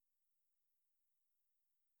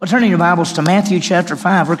Well, turning your Bibles to Matthew chapter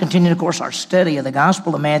 5, we're continuing, of course, our study of the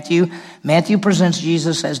Gospel of Matthew. Matthew presents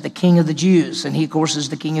Jesus as the King of the Jews, and he, of course, is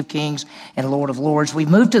the King of Kings and Lord of Lords. We've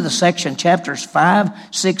moved to the section, chapters 5,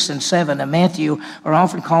 6, and 7 of Matthew are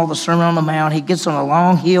often called the Sermon on the Mount. He gets on a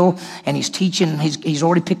long hill, and he's teaching. He's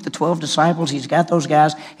already picked the 12 disciples. He's got those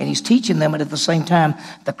guys, and he's teaching them, and at the same time,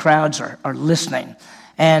 the crowds are listening.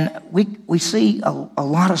 And we see a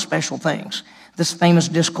lot of special things. This famous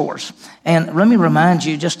discourse. And let me remind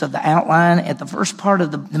you just of the outline. At the first part of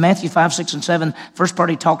the Matthew 5, 6, and 7, first part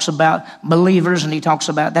he talks about believers, and he talks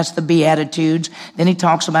about, that's the Beatitudes. Then he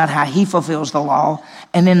talks about how he fulfills the law.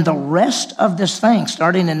 And then the rest of this thing,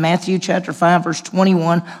 starting in Matthew chapter 5, verse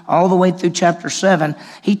 21, all the way through chapter 7,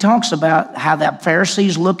 he talks about how the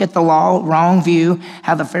Pharisees look at the law, wrong view,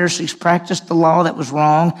 how the Pharisees practiced the law that was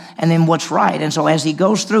wrong, and then what's right. And so as he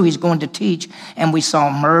goes through, he's going to teach, and we saw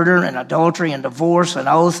murder and adultery and divorce and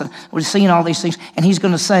oath, and we're seeing all these things, and he's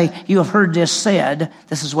going to say, you have heard this said.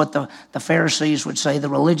 This is what the Pharisees would say, the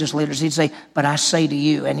religious leaders. He'd say, but I say to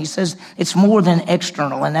you. And he says it's more than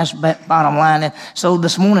external, and that's bottom line. And so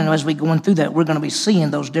this morning, as we're going through that, we're going to be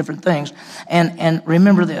seeing those different things. And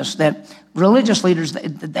remember this, that religious leaders,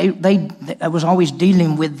 they was always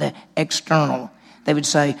dealing with the external. They would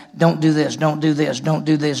say, don't do this, don't do this, don't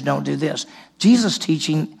do this, don't do this. Jesus'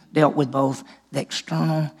 teaching dealt with both the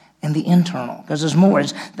external and the internal, because there's more.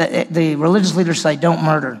 The religious leaders say, don't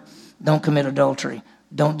murder, don't commit adultery,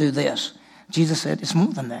 don't do this. Jesus said, it's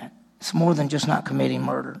more than that. It's more than just not committing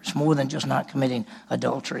murder. It's more than just not committing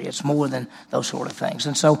adultery. It's more than those sort of things.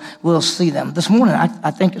 And so we'll see them. This morning,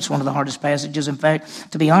 I think it's one of the hardest passages. In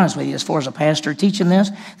fact, to be honest with you, as far as a pastor teaching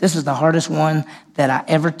this is the hardest one that I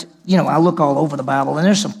ever, I look all over the Bible, and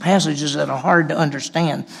there's some passages that are hard to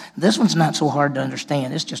understand. This one's not so hard to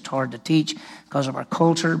understand. It's just hard to teach because of our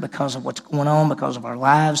culture, because of what's going on, because of our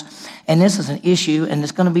lives. And this is an issue, and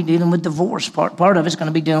it's going to be dealing with divorce. Part of it's going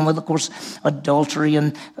to be dealing with, of course, adultery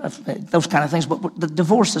and those kind of things. But the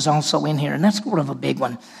divorce is also in here, and that's sort of a big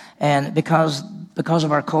one, and because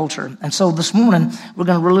of our culture. And so this morning, we're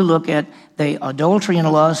going to really look at the adultery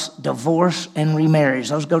and lust, divorce, and remarriage.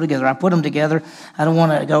 Those go together. I put them together. I don't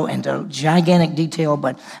want to go into gigantic detail,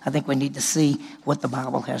 but I think we need to see what the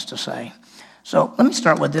Bible has to say. So let me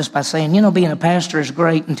start with this by saying, being a pastor is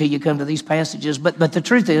great until you come to these passages. But the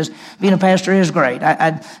truth is, being a pastor is great.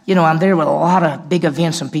 I'm there with a lot of big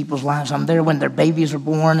events in people's lives. I'm there when their babies are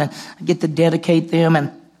born, and I get to dedicate them,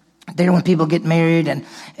 and there when people get married, and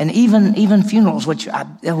even funerals, which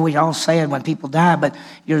we all sad when people die, but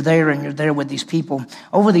you're there and you're there with these people.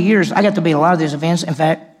 Over the years, I got to be at a lot of these events. In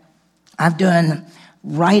fact, I've done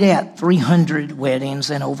right at 300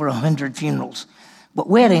 weddings and over 100 funerals. But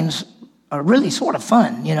weddings are really sort of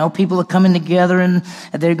fun. People are coming together, and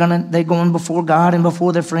they're going before God and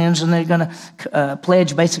before their friends, and they're going to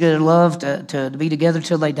pledge basically their love to be together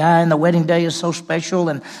till they die. And the wedding day is so special,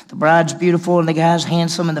 and the bride's beautiful, and the guy's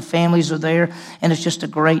handsome, and the families are there, and it's just a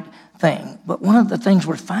great thing. But one of the things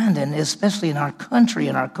we're finding, especially in our country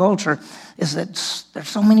and our culture, is that there's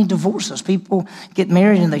so many divorces. People get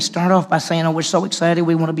married, and they start off by saying, oh, we're so excited,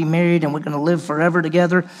 we want to be married, and we're going to live forever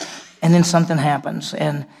together. And then something happens,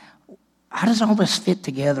 and how does all this fit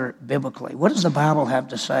together biblically? What does the Bible have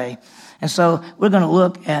to say? And so we're going to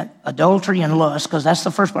look at adultery and lust, because that's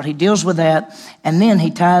the first part. He deals with that, and then he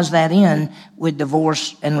ties that in with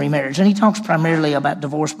divorce and remarriage. And he talks primarily about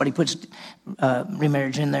divorce, but he puts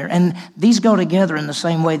remarriage in there. And these go together in the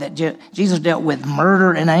same way that Jesus dealt with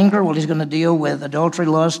murder and anger. Well, he's going to deal with adultery,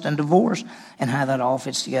 lust, and divorce, and how that all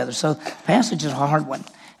fits together. So the passage is a hard one.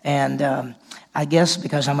 And I guess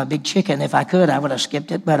because I'm a big chicken, if I could, I would have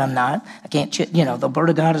skipped it, but I'm not. I can't, the Word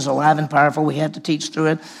of God is alive and powerful. We have to teach through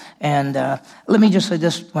it. And let me just say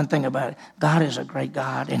this one thing about it. God is a great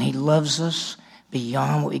God, and He loves us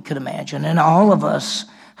beyond what we could imagine. And all of us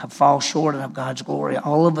have fallen short of God's glory.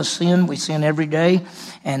 All of us sin. We sin every day.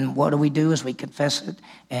 And what do? Is we confess it,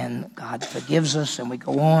 and God forgives us, and we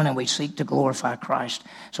go on, and we seek to glorify Christ.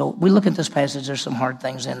 So we look at this passage. There's some hard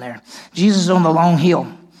things in there. Jesus is on the long hill,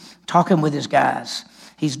 talking with his guys.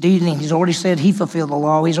 He's dealing, he's already said he fulfilled the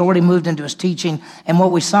law. He's already moved into his teaching. And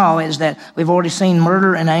what we saw is that we've already seen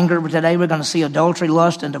murder and anger. But today we're going to see adultery,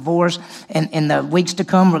 lust, and divorce. And in the weeks to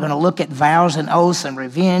come, we're going to look at vows and oaths and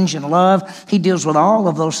revenge and love. He deals with all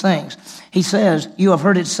of those things. He says, you have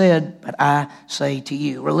heard it said, but I say to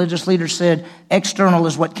you. Religious leaders said, external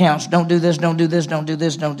is what counts. Don't do this, don't do this, don't do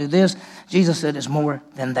this, don't do this. Jesus said it's more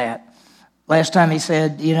than that. Last time he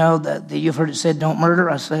said, you've heard it said, don't murder.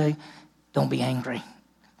 I say, don't be angry.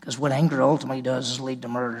 Because what anger ultimately does is lead to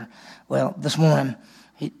murder. Well, this morning,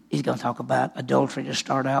 he's going to talk about adultery to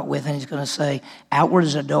start out with, and he's going to say, outward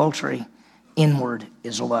is adultery, inward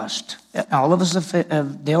is lust. All of us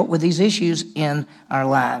have dealt with these issues in our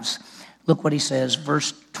lives. Look what he says,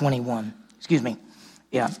 verse 21.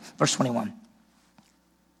 Verse 21.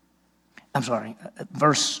 I'm sorry,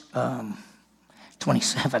 verse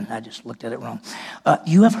 27. I just looked at it wrong.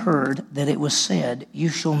 You have heard that it was said, you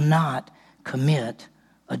shall not commit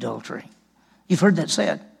adultery. You've heard that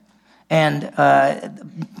said. And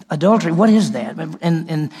adultery, what is that?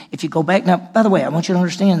 And if you go back now, by the way, I want you to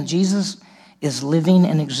understand Jesus is living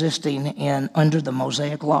and existing under the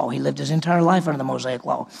Mosaic law. He lived his entire life under the Mosaic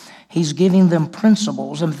law. He's giving them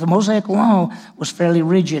principles. And the Mosaic law was fairly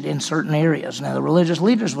rigid in certain areas. Now, the religious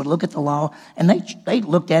leaders would look at the law, and they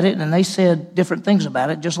looked at it, and they said different things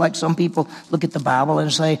about it, just like some people look at the Bible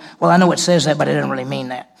and say, well, I know it says that, but it doesn't really mean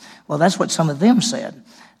that. Well, that's what some of them said.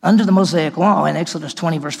 Under the Mosaic law, in Exodus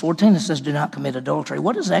 20, verse 14, it says, do not commit adultery.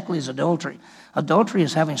 What exactly is adultery? Adultery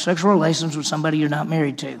is having sexual relations with somebody you're not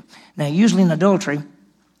married to. Now, usually in adultery,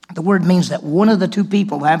 the word means that one of the two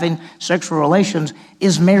people having sexual relations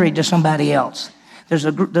is married to somebody else. There's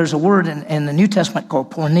a word in the New Testament called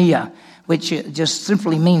porneia, which just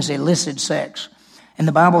simply means illicit sex. And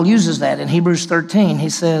the Bible uses that. In Hebrews 13, he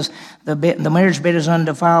says, the marriage bed is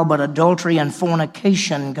undefiled, but adultery and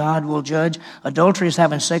fornication God will judge. Adultery is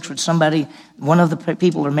having sex with somebody, one of the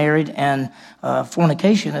people are married, and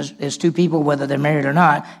fornication is two people, whether they're married or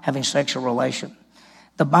not, having sexual relation.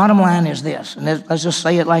 The bottom line is this, and let's just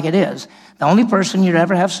say it like it is. The only person you'd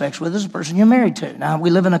ever have sex with is the person you're married to. Now,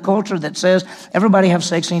 we live in a culture that says everybody have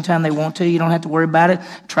sex anytime they want to. You don't have to worry about it.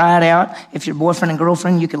 Try it out. If you're boyfriend and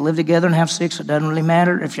girlfriend, you can live together and have sex. It doesn't really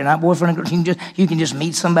matter. If you're not boyfriend and girlfriend, you can just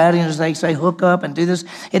meet somebody and, as they say, hook up and do this.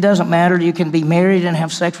 It doesn't matter. You can be married and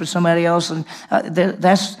have sex with somebody else. And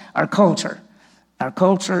that's our culture. Our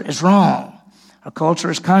culture is wrong. Our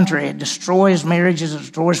culture is contrary. It destroys marriages. It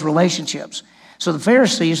destroys relationships. So the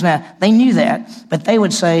Pharisees, now, they knew that, but they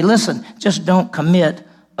would say, listen, just don't commit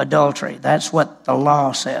adultery. That's what the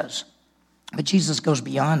law says. But Jesus goes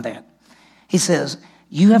beyond that. He says,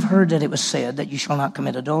 you have heard that it was said that you shall not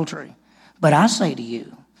commit adultery. But I say to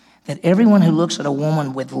you that everyone who looks at a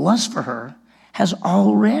woman with lust for her has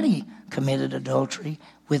already committed adultery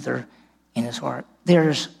with her in his heart.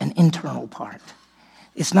 There's an internal part.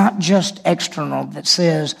 It's not just external that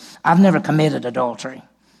says, I've never committed adultery.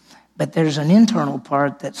 But there's an internal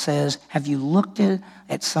part that says, have you looked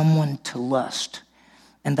at someone to lust?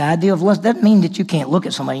 And the idea of lust doesn't mean that you can't look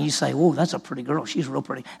at somebody and you say, whoa, that's a pretty girl. She's real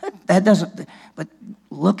pretty. That doesn't, but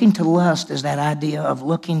looking to lust is that idea of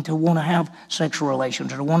looking to want to have sexual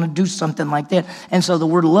relations or to want to do something like that. And so the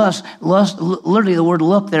word lust, literally the word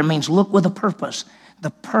look there means look with a purpose.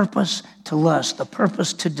 The purpose to lust, the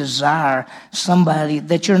purpose to desire somebody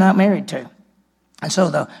that you're not married to. And so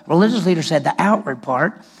the religious leader said the outward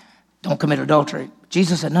part, don't commit adultery.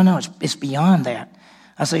 Jesus said, no, it's beyond that.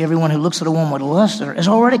 I say everyone who looks at a woman with lust has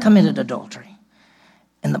already committed adultery.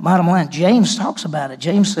 And the bottom line, James talks about it.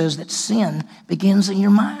 James says that sin begins in your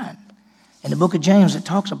mind. In the book of James, it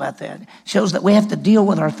talks about that. It shows that we have to deal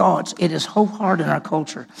with our thoughts. It is so hard in our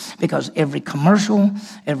culture because every commercial,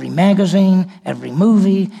 every magazine, every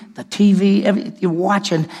movie, the TV, you're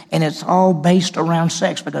watching, and it's all based around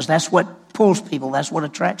sex because that's what pulls people. That's what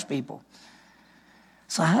attracts people.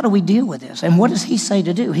 So how do we deal with this? And what does he say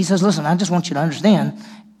to do? He says, listen, I just want you to understand,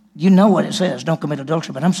 you know what it says, don't commit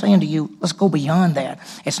adultery. But I'm saying to you, let's go beyond that.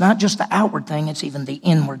 It's not just the outward thing, it's even the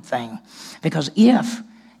inward thing. Because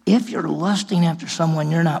if you're lusting after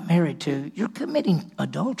someone you're not married to, you're committing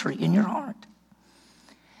adultery in your heart.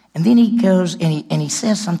 And then he goes and he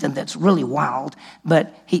says something that's really wild,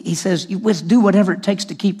 but he says, you must do whatever it takes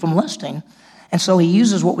to keep from lusting. And so he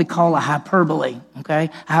uses what we call a hyperbole, okay?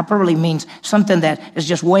 Hyperbole means something that is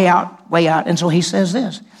just way out. And so he says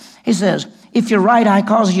this. He says, if your right eye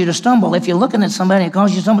causes you to stumble, if you're looking at somebody and it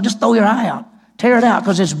causes you to stumble, just throw your eye out. Tear it out,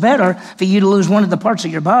 because it's better for you to lose one of the parts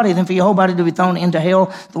of your body than for your whole body to be thrown into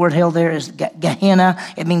hell. The word hell there is Gehenna.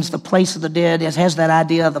 It means the place of the dead. It has that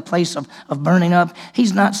idea of the place of burning up.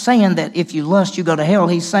 He's not saying that if you lust, you go to hell.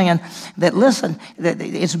 He's saying that, listen, that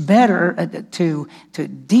it's better to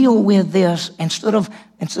deal with this instead of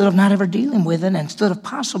not ever dealing with it, instead of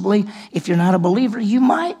possibly, if you're not a believer, you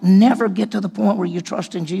might never get to the point where you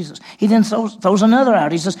trust in Jesus. He then throws another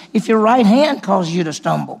out. He says, if your right hand causes you to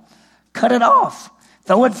stumble, cut it off.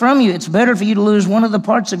 Throw it from you. It's better for you to lose one of the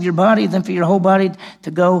parts of your body than for your whole body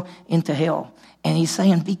to go into hell. And he's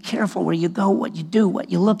saying, be careful where you go, what you do,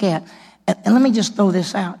 what you look at. And let me just throw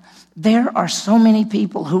this out. There are so many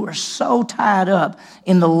people who are so tied up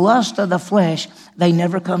in the lust of the flesh, they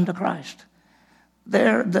never come to Christ.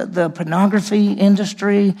 The pornography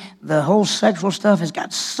industry, the whole sexual stuff has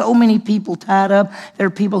got so many people tied up. There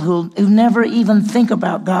are people who never even think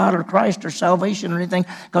about God or Christ or salvation or anything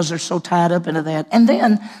because they're so tied up into that. And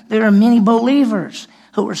then there are many believers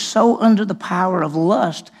who are so under the power of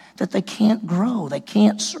lust that they can't grow. They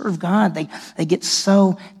can't serve God. They get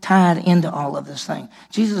so tied into all of this thing.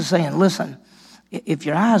 Jesus is saying, listen, if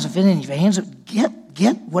your eyes offended, if your hands,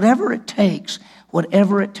 get whatever it takes,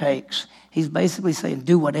 whatever it takes. He's basically saying,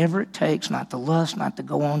 do whatever it takes not to lust, not to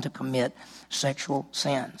go on to commit sexual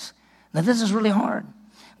sins. Now, this is really hard.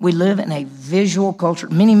 We live in a visual culture.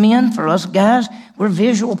 Many men, for us guys, we're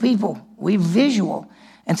visual people. We're visual.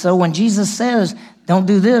 And so when Jesus says, don't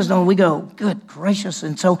do this, we go, good gracious.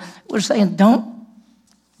 And so we're saying, don't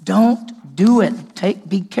do it.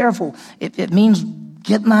 Be careful. It means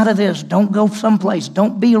getting out of this. Don't go someplace.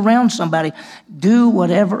 Don't be around somebody. Do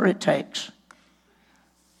whatever it takes.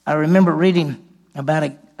 I remember reading about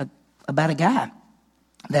a guy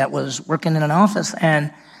that was working in an office,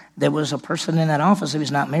 and there was a person in that office he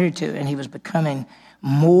was not married to, and he was becoming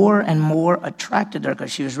more and more attracted to her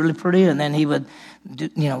because she was really pretty, and then he would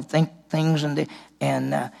think things,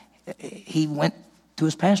 and he went to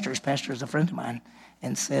his pastor. His pastor is a friend of mine,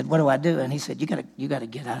 and said, what do I do? And he said, you got to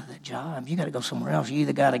get out of that job. You got to go somewhere else. You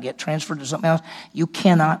either got to get transferred to something else. You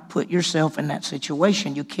cannot put yourself in that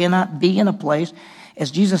situation. You cannot be in a place, as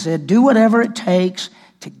Jesus said, do whatever it takes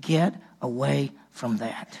to get away from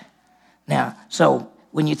that. Now, so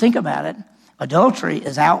when you think about it, adultery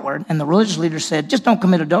is outward, and the religious leaders said, just don't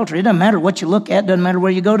commit adultery. It doesn't matter what you look at, doesn't matter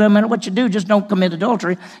where you go, doesn't matter what you do, just don't commit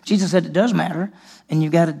adultery. Jesus said it does matter, and you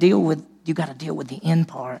got to deal with the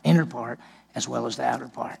inner part, as well as the outer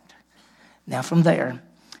part. Now from there,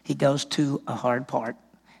 he goes to a hard part,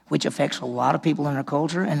 which affects a lot of people in our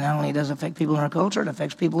culture, and not only does it affect people in our culture, it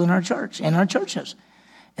affects people in our church, in our churches,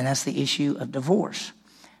 and that's the issue of divorce.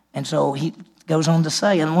 And so he goes on to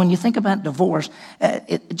say, and when you think about divorce,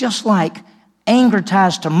 just like anger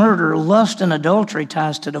ties to murder, lust and adultery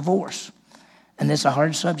ties to divorce. And it's a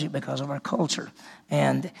hard subject because of our culture.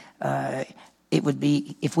 And it would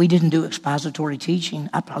be, if we didn't do expository teaching,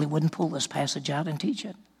 I probably wouldn't pull this passage out and teach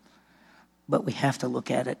it. But we have to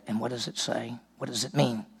look at it, and what does it say? What does it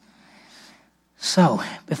mean? So,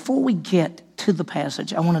 before we get to the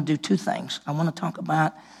passage, I want to do two things. I want to talk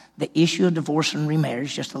about the issue of divorce and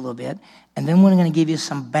remarriage just a little bit, and then we're going to give you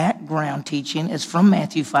some background teaching. It's from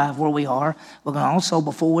Matthew 5 where we are. We're going to also,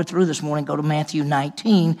 before we're through this morning, go to Matthew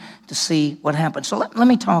 19 to see what happens. So let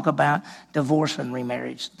me talk about divorce and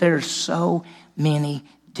remarriage. There's so many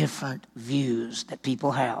different views that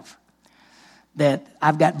people have. That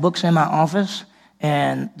I've got books in my office,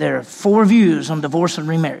 and there are 4 views on divorce and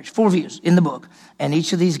remarriage. 4 views in the book. And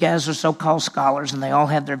each of these guys are so-called scholars, and they all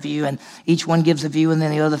have their view, and each one gives a view, and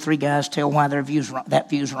then the other 3 guys tell why that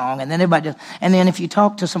view's wrong. And then and then if you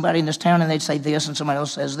talk to somebody in this town, and they'd say this, and somebody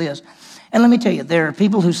else says this. And let me tell you, there are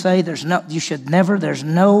people who say there's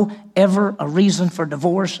no ever a reason for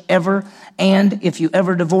divorce, ever. And if you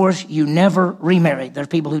ever divorce, you never remarry. There are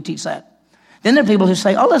people who teach that. Then there are people who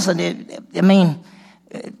say, oh, listen,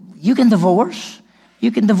 you can divorce.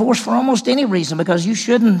 You can divorce for almost any reason because you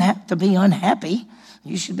shouldn't have to be unhappy.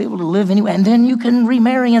 You should be able to live anyway. And then you can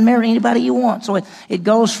remarry and marry anybody you want. So it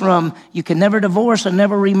goes from you can never divorce and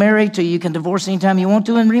never remarry to you can divorce anytime you want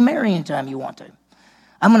to and remarry anytime you want to.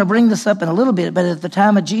 I'm going to bring this up in a little bit, but at the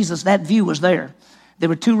time of Jesus, that view was there. There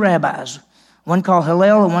were 2 rabbis, one called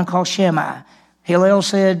Hillel and one called Shammai. Hillel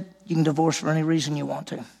said you can divorce for any reason you want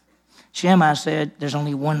to. Shammai said there's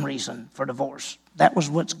only one reason for divorce. That was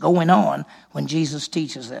what's going on when Jesus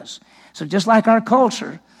teaches this. So just like our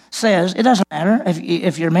culture says, it doesn't matter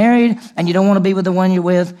if you're married and you don't want to be with the one you're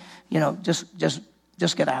with,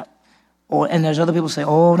 just get out. And there's other people who say,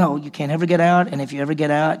 oh no, you can't ever get out, and if you ever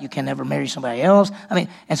get out, you can never marry somebody else.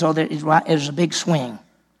 And so there's a big swing.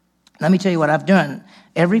 Let me tell you what I've done.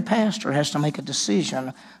 Every pastor has to make a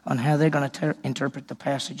decision on how they're going to interpret the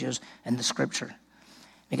passages in the Scripture.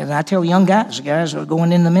 Because I tell young guys who are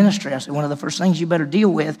going in the ministry, I say one of the first things you better deal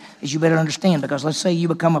with is you better understand. Because let's say you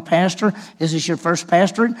become a pastor, this is your first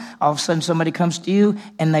pastorate, all of a sudden somebody comes to you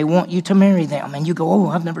and they want you to marry them. And you go, oh,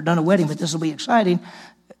 I've never done a wedding, but this will be exciting.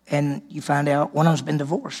 And you find out one of them's been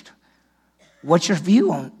divorced. What's your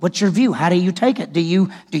view? How do you take it? Do you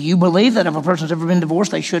believe that if a person's ever been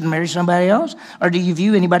divorced, they shouldn't marry somebody else? Or do you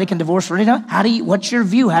view anybody can divorce for any time? What's your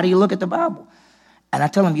view? How do you look at the Bible? And I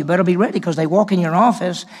tell them, you better be ready, because they walk in your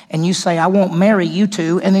office and you say, I won't marry you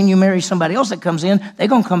two, and then you marry somebody else that comes in, they're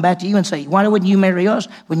going to come back to you and say, why wouldn't you marry us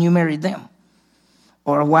when you married them?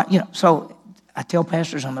 Or what, so I tell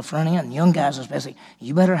pastors on the front end, young guys especially,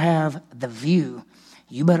 you better have the view.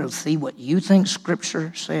 You better see what you think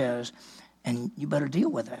Scripture says, and you better deal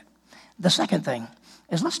with it. The second thing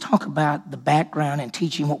is let's talk about the background and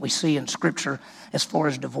teaching what we see in Scripture as far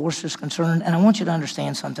as divorce is concerned. And I want you to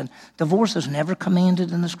understand something. Divorce is never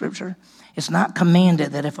commanded in the Scripture. It's not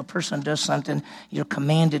commanded that if a person does something, you're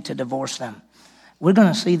commanded to divorce them. We're going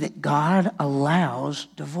to see that God allows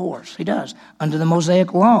divorce. He does. Under the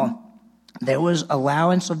Mosaic Law, there was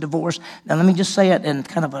allowance of divorce. Now, let me just say it in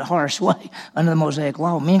kind of a harsh way. Under the Mosaic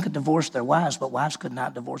Law, men could divorce their wives, but wives could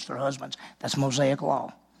not divorce their husbands. That's Mosaic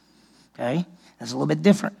Law. Okay? That's a little bit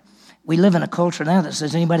different. We live in a culture now that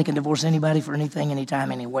says anybody can divorce anybody for anything,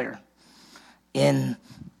 anytime, anywhere. In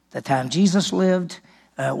the time Jesus lived,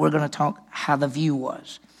 we're going to talk how the view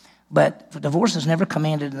was. But divorce is never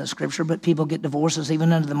commanded in the Scripture, but people get divorces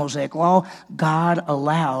even under the Mosaic Law. God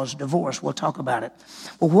allows divorce. We'll talk about it.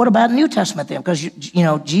 Well, what about New Testament then? Because,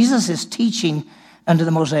 Jesus is teaching under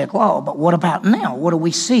the Mosaic Law, but what about now? What do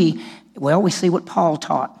we see? Well, we see what Paul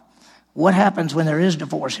taught. What happens when there is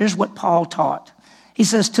divorce? Here's what Paul taught. He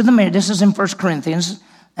says, to the married, this is in 1 Corinthians,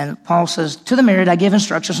 and Paul says, to the married I give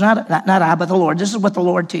instructions, not I, but the Lord. This is what the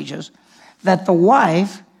Lord teaches, that the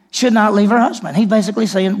wife should not leave her husband. He's basically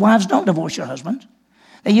saying, wives, don't divorce your husbands.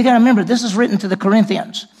 Now, you got to remember, this is written to the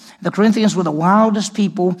Corinthians. The Corinthians were the wildest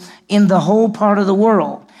people in the whole part of the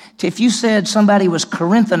world. If you said somebody was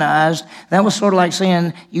Corinthianized, that was sort of like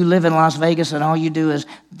saying you live in Las Vegas and all you do is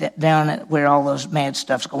down at where all those mad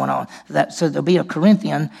stuff's going on. So to be a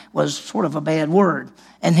Corinthian was sort of a bad word.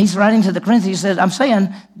 And he's writing to the Corinthians, he says, I'm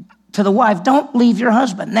saying to the wife, don't leave your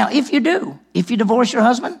husband. Now, if you divorce your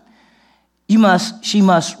husband, she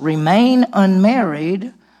must remain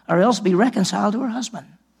unmarried or else be reconciled to her husband.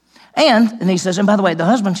 And he says, and by the way, the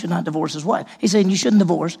husband should not divorce his wife. He's saying you shouldn't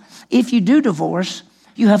divorce. If you do divorce,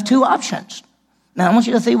 you have two options. Now, I want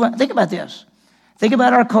you to think about this. Think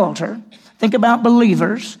about our culture. Think about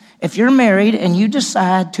believers. If you're married and you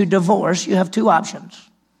decide to divorce, you have two options.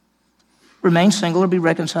 Remain single or be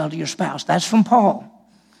reconciled to your spouse. That's from Paul.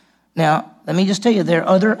 Now, let me just tell you, there are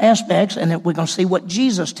other aspects, and we're going to see what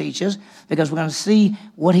Jesus teaches, because we're going to see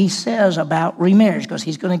what he says about remarriage, because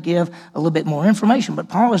he's going to give a little bit more information. But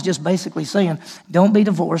Paul is just basically saying, don't be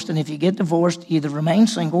divorced, and if you get divorced, either remain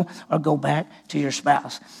single or go back to your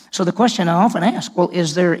spouse. So the question I often ask, well,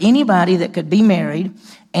 is there anybody that could be married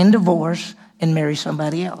and divorce and marry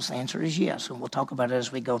somebody else? The answer is yes, and we'll talk about it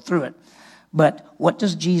as we go through it. But what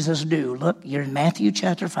does Jesus do? Look, you're in Matthew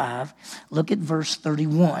chapter 5. Look at verse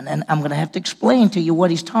 31. And I'm going to have to explain to you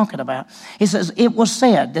what he's talking about. He says, it was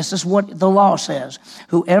said, this is what the law says,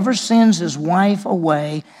 whoever sends his wife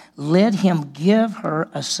away, let him give her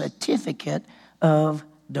a certificate of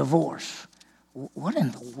divorce. What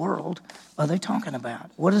in the world are they talking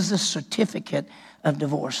about? What is this certificate of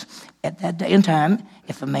divorce? At that day and time,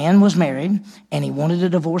 if a man was married and he wanted to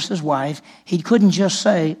divorce his wife, he couldn't just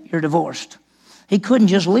say, you're divorced. He couldn't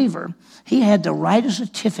just leave her. He had to write a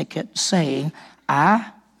certificate saying,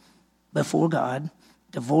 I, before God,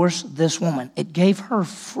 divorce this woman. It gave her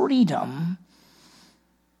freedom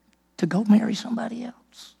to go marry somebody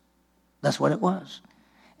else. That's what it was.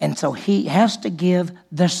 And so he has to give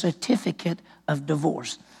the certificate of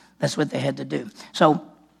divorce. That's what they had to do. So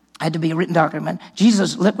it had to be a written document.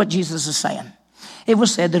 Look what Jesus is saying. It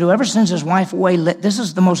was said that whoever sends his wife away, this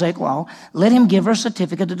is the Mosaic Law, let him give her a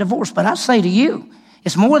certificate of divorce. But I say to you,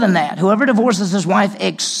 it's more than that. Whoever divorces his wife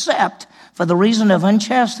except for the reason of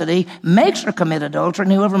unchastity makes her commit adultery,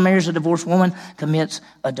 and whoever marries a divorced woman commits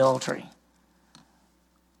adultery.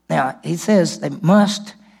 Now, he says they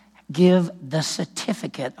must give the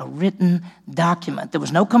certificate, a written document. There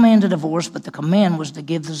was no command to divorce, but the command was to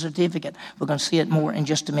give the certificate. We're going to see it more in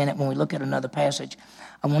just a minute when we look at another passage.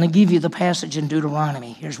 I want to give you the passage in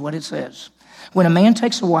Deuteronomy. Here's what it says. When a man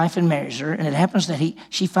takes a wife and marries her, and it happens that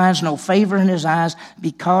she finds no favor in his eyes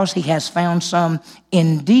because he has found some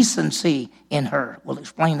indecency in her. We'll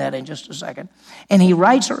explain that in just a second. And he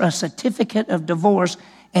writes her a certificate of divorce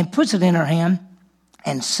and puts it in her hand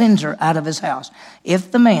and sends her out of his house. If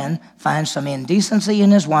the man finds some indecency in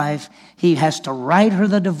his wife, he has to write her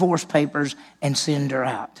the divorce papers and send her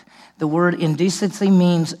out. The word indecency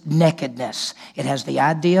means nakedness. It has the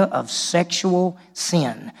idea of sexual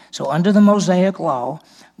sin. So under the Mosaic Law,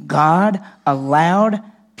 God allowed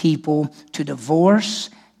people to divorce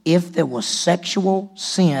if there was sexual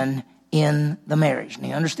sin in the marriage. Now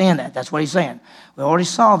you understand that? That's what he's saying. We already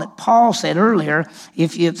saw that Paul said earlier,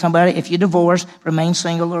 if you divorce, remain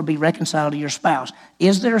single or be reconciled to your spouse.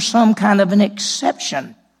 Is there some kind of an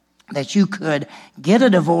exception that you could get a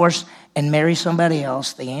divorce and marry somebody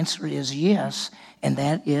else? The answer is yes, and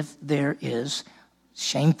that if there is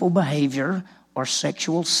shameful behavior or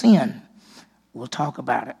sexual sin. We'll talk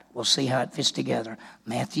about it. We'll see how it fits together.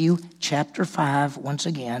 Matthew chapter 5, once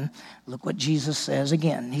again, look what Jesus says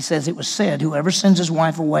again. He says, it was said, whoever sends his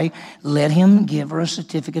wife away, let him give her a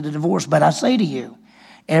certificate of divorce. But I say to you,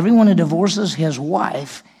 everyone who divorces his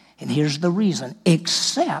wife, and here's the reason,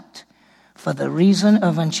 except for the reason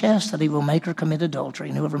of unchastity will make her commit adultery,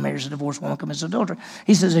 and whoever marries a divorced woman commits adultery.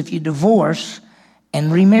 He says if you divorce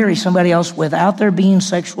and remarry somebody else without there being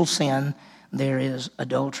sexual sin, there is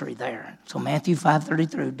adultery there. So Matthew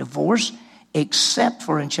 5:33, divorce except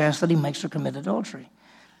for unchastity makes her commit adultery.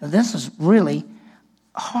 Now this is really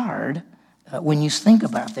hard when you think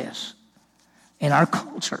about this in our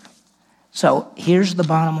culture. So here's the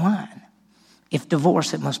bottom line. If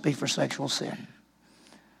divorce, it must be for sexual sin.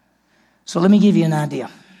 So let me give you an idea.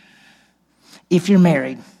 If you're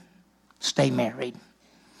married, stay married.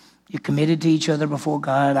 You're committed to each other before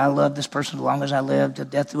God. I love this person as long as I live, till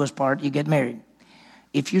death do us part. You get married.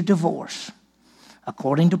 If you divorce,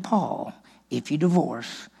 according to Paul, if you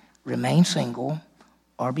divorce, remain single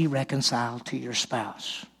or be reconciled to your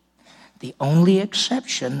spouse. The only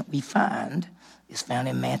exception we find is found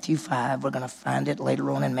in Matthew 5. We're going to find it later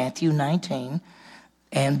on in Matthew 19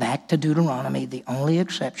 and back to Deuteronomy. The only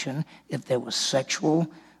exception, if there was sexual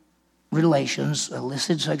relations,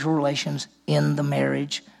 illicit sexual relations in the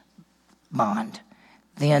marriage bond,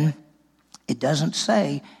 then it doesn't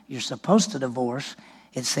say you're supposed to divorce.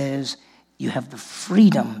 It says you have the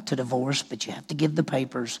freedom to divorce, but you have to give the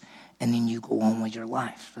papers, and then you go on with your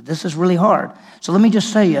life. So this is really hard. So let me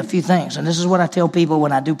just say a few things, and this is what I tell people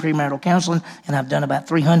when I do premarital counseling, and I've done about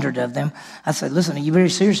 300 of them. I say, listen, are you very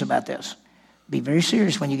serious about this? Be very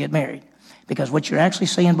serious when you get married. Because what you're actually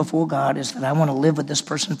saying before God is that I want to live with this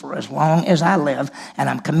person for as long as I live, and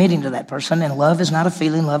I'm committing to that person. And love is not a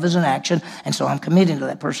feeling, love is an action, and so I'm committing to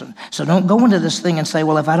that person. So don't go into this thing and say,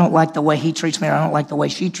 well, if I don't like the way he treats me or I don't like the way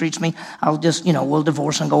she treats me, I'll just, we'll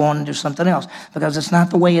divorce and go on and do something else. Because it's not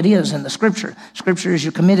the way it is in the Scripture. Scripture is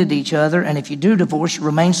you're committed to each other, and if you do divorce, you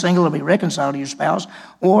remain single or be reconciled to your spouse.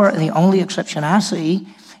 Or the only exception I see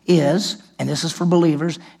is, and this is for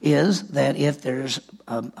believers, is that if there's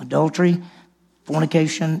adultery,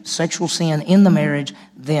 fornication, sexual sin in the marriage,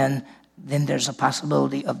 then there's a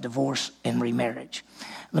possibility of divorce and remarriage.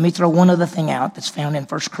 Let me throw one other thing out that's found in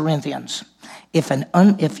 1 Corinthians.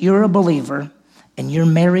 If you're a believer and you're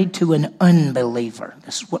married to an unbeliever,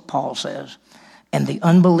 this is what Paul says, and the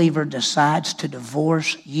unbeliever decides to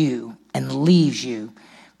divorce you and leaves you,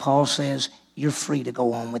 Paul says you're free to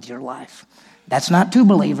go on with your life. That's not two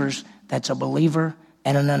believers, that's a believer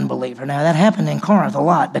and an unbeliever. Now, that happened in Corinth a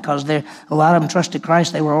lot because a lot of them trusted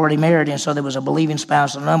Christ. They were already married, and so there was a believing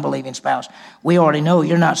spouse and an unbelieving spouse. We already know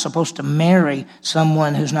you're not supposed to marry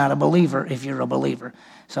someone who's not a believer if you're a believer.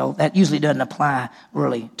 So that usually doesn't apply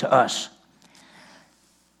really to us.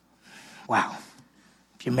 Wow.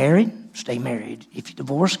 If you're married, stay married. If you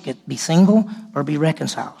divorce, be single or be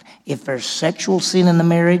reconciled. If there's sexual sin in the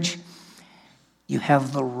marriage, you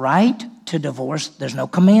have the right to divorce. There's no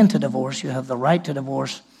command to divorce. You have the right to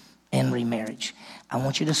divorce and remarriage. I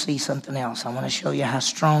want you to see something else. I want to show you how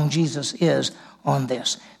strong Jesus is on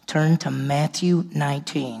this. Turn to Matthew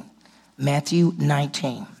 19. Matthew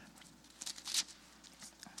 19.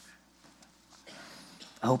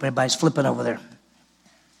 I hope everybody's flipping over there.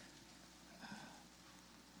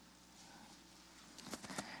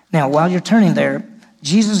 Now, while you're turning there,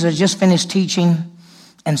 Jesus has just finished teaching,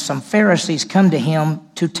 and some Pharisees come to him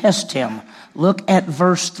to test him. Look at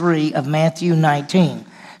verse 3 of Matthew 19.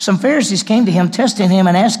 Some Pharisees came to him, testing him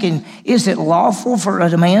and asking, is it lawful for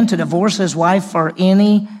a man to divorce his wife for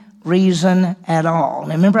any reason at all?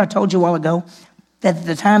 Now, remember I told you a while ago that at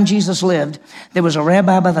the time Jesus lived, there was a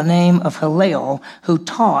rabbi by the name of Hillel who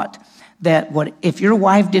taught that if your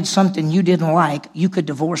wife did something you didn't like, you could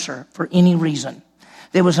divorce her for any reason.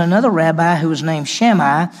 There was another rabbi who was named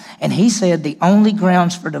Shammai, and he said the only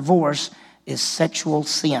grounds for divorce is sexual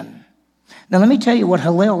sin. Now, let me tell you what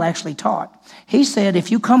Hillel actually taught. He said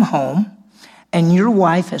if you come home and your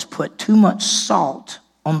wife has put too much salt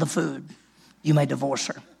on the food, you may divorce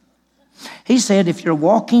her. He said if you're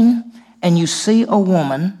walking and you see a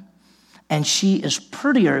woman and she is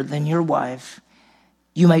prettier than your wife,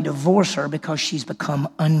 you may divorce her because she's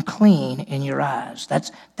become unclean in your eyes.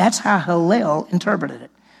 That's how Hillel interpreted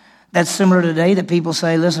it. That's similar today that people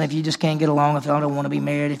say, listen, if you just can't get along, if y'all don't want to be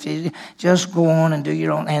married, if you just go on and do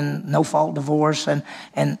your own, and no fault divorce, and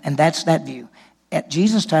that's that view. At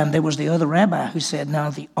Jesus' time, there was the other rabbi who said,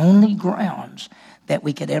 no, the only grounds that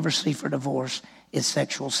we could ever see for divorce is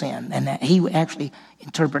sexual sin. And that he actually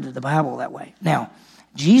interpreted the Bible that way. Now,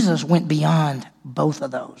 Jesus went beyond both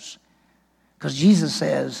of those. Because Jesus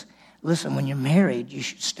says, Listen, when you're married, you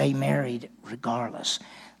should stay married regardless.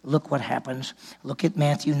 Look what happens. Look at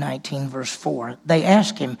Matthew 19, verse 4. They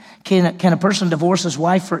ask him, can a person divorce his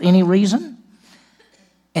wife for any reason?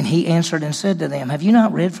 And he answered and said to them, have you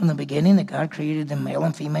not read from the beginning that God created them male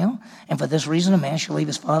and female? And for this reason, a man shall leave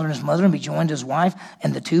his father and his mother and be joined to his wife,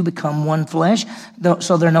 and the two become one flesh.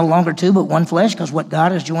 So they're no longer two, but one flesh, because what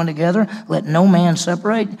God has joined together, let no man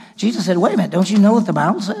separate. Jesus said, wait a minute, don't you know what the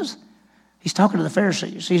Bible says? He's talking to the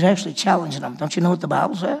Pharisees. He's actually challenging them. Don't you know what the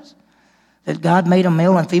Bible says? That God made them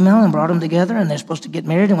male and female and brought them together, and they're supposed to get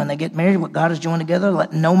married. And when they get married, what God has joined together,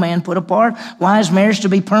 let no man put apart. Why is marriage to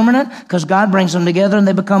be permanent? Because God brings them together and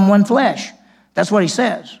they become one flesh. That's what he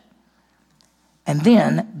says. And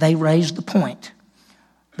then they raised the point.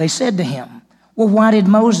 They said to him, well, why did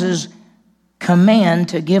Moses command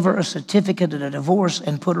to give her a certificate of divorce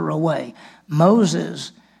and put her away?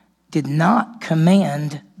 Moses did not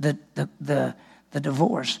command the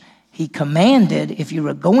divorce. He commanded if you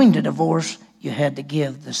were going to divorce, you had to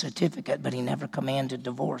give the certificate, but he never commanded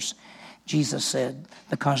divorce. Jesus said,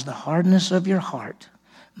 because the hardness of your heart,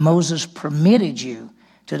 Moses permitted you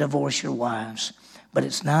to divorce your wives, but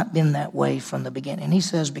it's not been that way from the beginning. He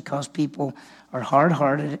says because people are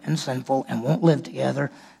hard-hearted and sinful and won't live together,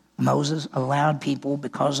 Moses allowed people,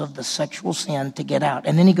 because of the sexual sin, to get out.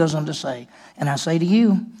 And then he goes on to say, and I say to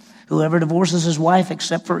you, whoever divorces his wife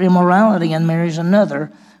except for immorality and marries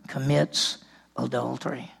another commits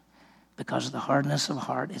adultery. Because of the hardness of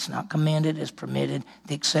heart, it's not commanded, it's permitted.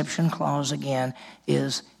 The exception clause, again,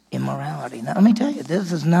 is immorality. Now, let me tell you,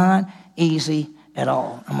 this is not easy at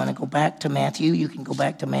all. I'm going to go back to Matthew. You can go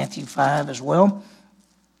back to Matthew 5 as well.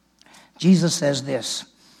 Jesus says this.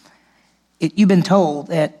 You've been told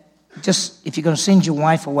that just if you're going to send your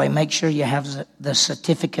wife away, make sure you have the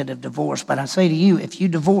certificate of divorce. But I say to you, if you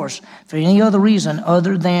divorce for any other reason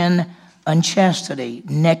other than unchastity,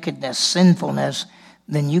 nakedness, sinfulness,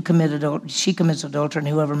 then she commits adultery, and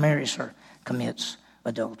whoever marries her commits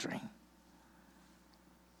adultery.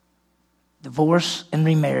 Divorce and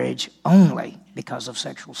remarriage only because of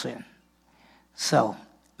sexual sin. So,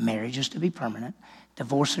 marriage is to be permanent.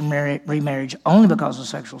 Divorce and remarriage only because of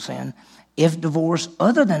sexual sin. If divorce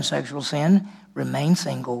other than sexual sin, remain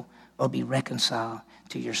single or be reconciled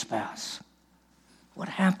to your spouse. What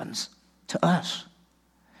happens to us?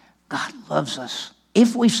 God loves us.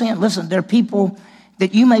 If we sin, listen, there are people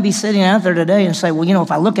that you may be sitting out there today and say, well,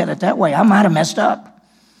 if I look at it that way, I might have messed up.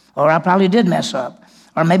 Or I probably did mess up.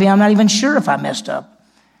 Or maybe I'm not even sure if I messed up.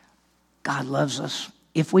 God loves us.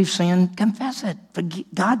 If we've sinned, confess it.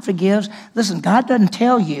 God forgives. Listen, God doesn't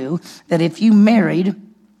tell you that if you married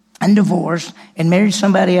and divorced and married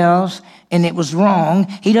somebody else and it was wrong,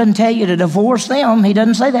 he doesn't tell you to divorce them. He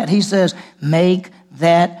doesn't say that. He says, make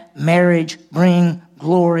that marriage bring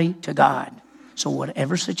glory to God. So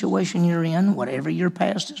whatever situation you're in, whatever your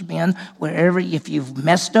past has been, if you've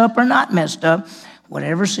messed up or not messed up,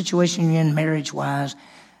 whatever situation you're in marriage-wise,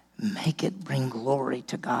 make it bring glory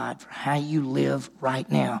to God for how you live right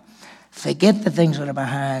now. Forget the things that are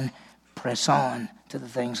behind. Press on to the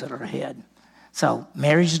things that are ahead. So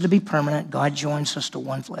marriage is to be permanent. God joins us to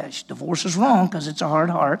one flesh. Divorce is wrong because it's a hard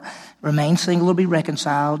heart. Remain single or be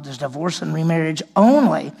reconciled. There's divorce and remarriage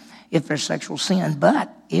only if there's sexual sin. But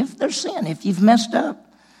if there's sin, if you've messed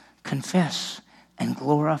up, confess and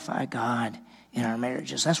glorify God in our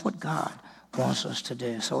marriages. That's what God wants us to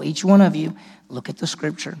do. So each one of you, look at the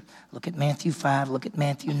scripture. Look at Matthew 5. Look at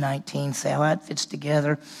Matthew 19. See how it fits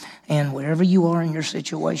together. And wherever you are in your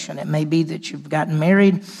situation, it may be that you've gotten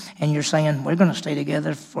married and you're saying, we're going to stay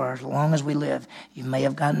together for as long as we live. You may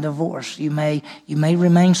have gotten divorced. You may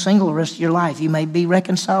remain single the rest of your life. You may be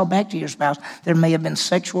reconciled back to your spouse. There may have been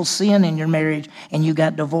sexual sin in your marriage and you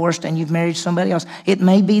got divorced and you've married somebody else. It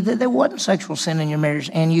may be that there wasn't sexual sin in your marriage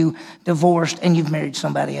and you divorced and you've married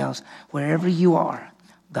somebody else. Wherever you are,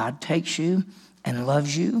 God takes you and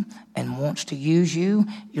loves you and wants to use you.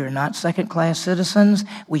 You're not second-class citizens.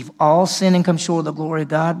 We've all sinned and come short of the glory of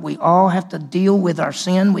God. We all have to deal with our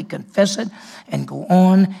sin. We confess it and go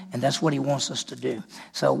on, and that's what he wants us to do.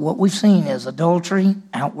 So what we've seen is adultery,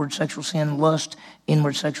 outward sexual sin, lust,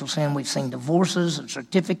 inward sexual sin. We've seen divorces and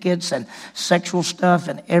certificates and sexual stuff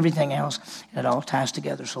and everything else, and it all ties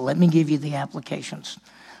together. So let me give you the applications.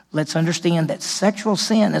 Let's understand that sexual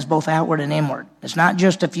sin is both outward and inward. It's not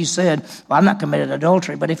just if you said, well, I'm not committed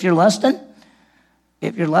adultery, but if you're lusting,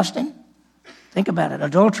 think about it.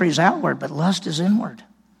 Adultery is outward, but lust is inward.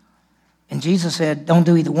 And Jesus said, don't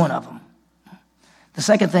do either one of them. The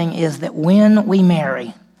second thing is that when we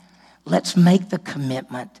marry, let's make the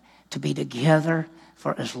commitment to be together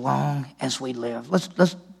for as long as we live.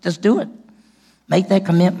 Let's do it. Make that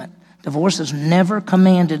commitment. Divorce is never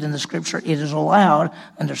commanded in the Scripture. It is allowed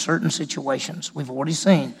under certain situations. We've already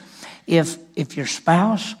seen. If your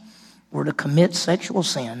spouse were to commit sexual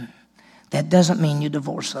sin, that doesn't mean you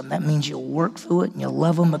divorce them. That means you'll work through it and you'll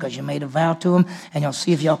love them because you made a vow to them, and you'll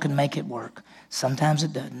see if y'all can make it work. Sometimes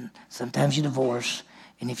it doesn't. Sometimes you divorce.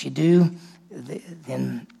 And if you do,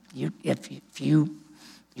 then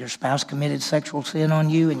your spouse committed sexual sin on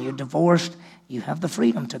you and you're divorced, you have the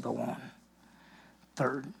freedom to go on.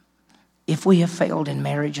 Third, if we have failed in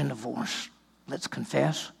marriage and divorce, let's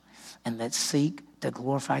confess and let's seek to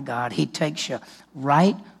glorify God. He takes you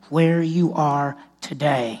right where you are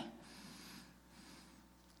today.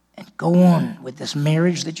 And go on with this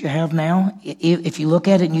marriage that you have now. If you look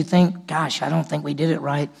at it and you think, gosh, I don't think we did it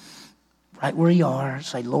right where you are,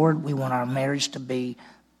 say, Lord, we want our marriage to be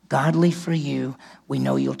godly for you. We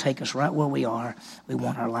know you'll take us right where we are. We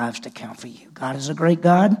want our lives to count for you. God is a great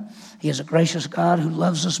God. He is a gracious God who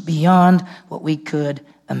loves us beyond what we could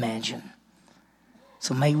imagine.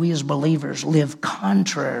 So may we as believers live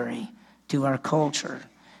contrary to our culture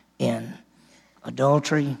in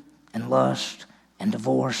adultery and lust and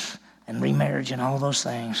divorce and remarriage and all those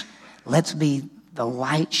things. Let's be the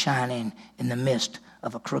light shining in the midst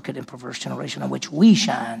of a crooked and perverse generation in which we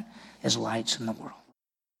shine as lights in the world.